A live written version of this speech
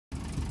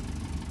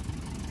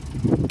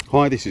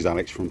Hi, this is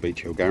Alex from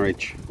Beech Hill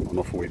Garage. On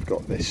offer we've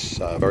got this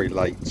very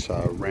late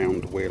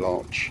round wheel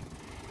arch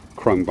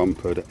chrome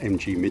bumpered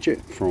MG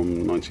Midget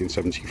from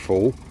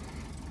 1974,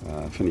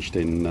 finished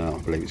in I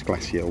believe it's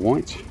Glacier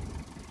white.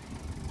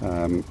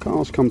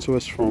 Car's come to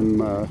us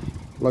from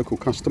local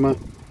customer.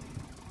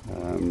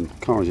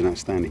 Car is in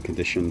outstanding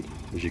condition,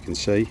 as you can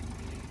see.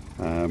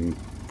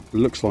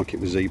 Looks like it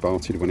was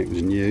Z-barted when it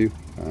was new.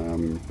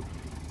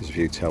 There's a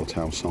few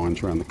telltale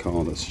signs around the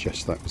car that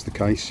suggest that was the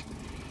case.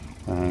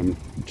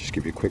 Just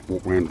give you a quick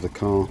walk around of the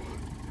car.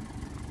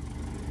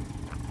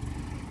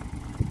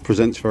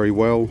 Presents very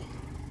well.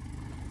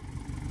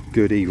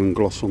 Good even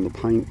gloss on the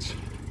paint.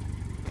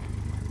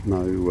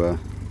 No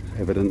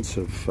evidence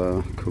of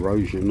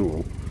corrosion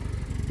or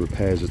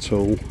repairs at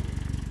all.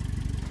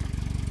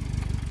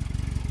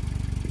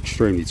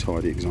 Extremely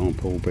tidy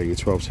example, being a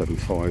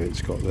 1275.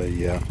 It's got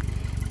the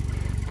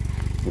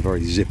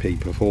very zippy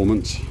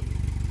performance.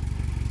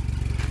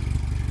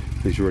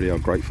 These really are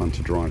great fun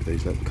to drive,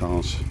 these little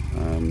cars,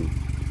 and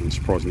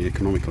surprisingly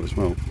economical as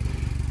well.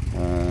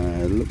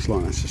 It looks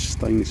like that's a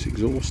stainless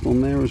exhaust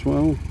on there as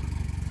well.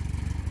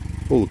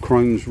 All the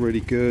chrome's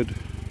really good,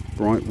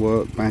 bright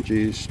work,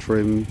 badges,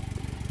 trim,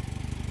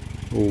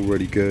 all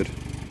really good.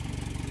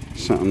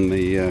 Sat on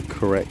the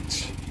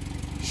correct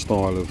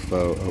style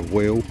of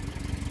wheel.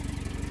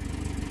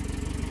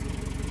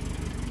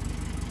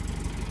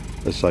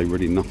 Let's say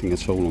really nothing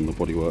at all on the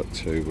bodywork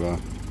to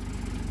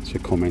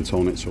comment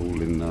on. It's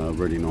all in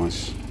really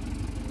nice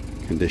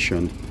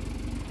condition.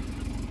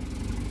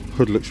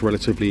 Hood looks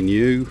relatively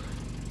new.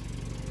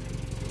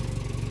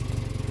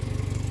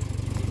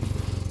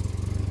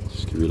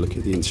 Just give you a look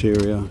at the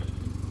interior.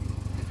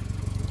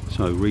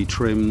 So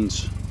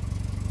retrimmed.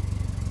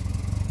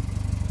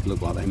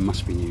 Look like they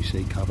must be new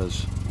seat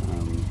covers,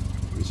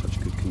 in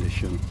such good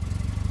condition.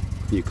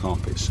 New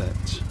carpet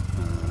set.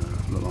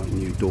 Look like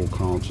new door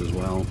cards as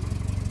well.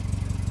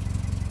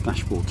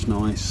 Dashboard's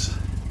nice.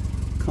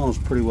 Car's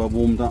pretty well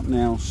warmed up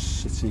now,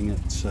 sitting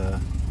at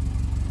a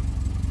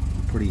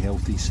pretty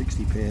healthy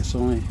 60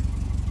 psi.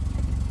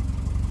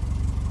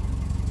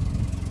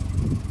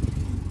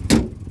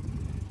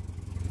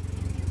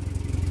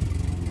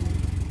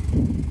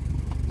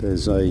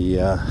 There's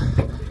a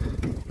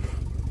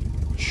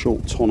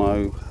short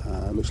tonneau.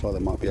 Looks like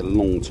there might be a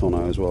long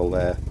tonneau as well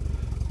there.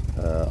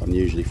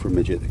 Unusually for a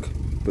Midget, the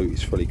boot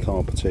is fully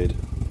carpeted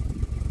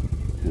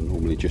and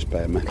normally just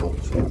bare metal,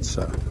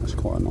 so that's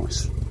quite a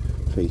nice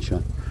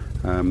feature.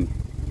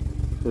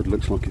 Hood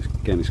looks like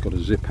it's got a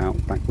zip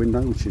out back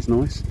window, which is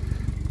nice.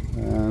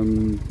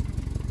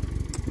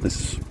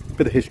 There's a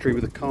bit of history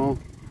with the car,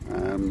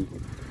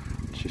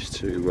 just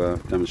to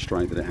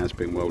demonstrate that it has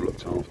been well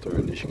looked after,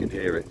 and as you can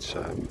hear, it's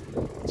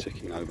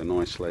ticking over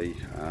nicely.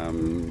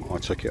 I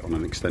took it on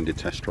an extended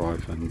test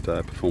drive and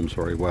performs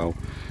very well.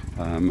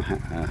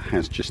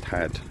 Has just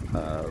had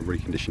a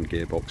reconditioned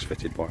gearbox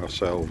fitted by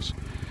ourselves,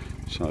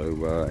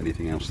 so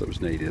anything else that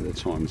was needed at the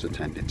time was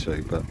attended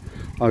to, but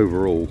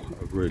overall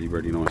a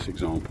really nice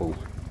example.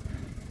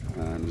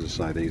 And as I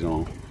say, these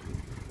are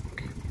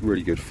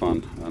really good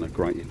fun and a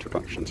great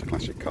introduction to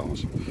classic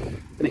cars.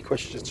 Any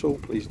questions at all,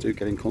 please do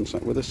get in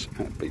contact with us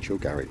at Beech Hill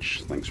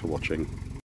Garage. Thanks for watching.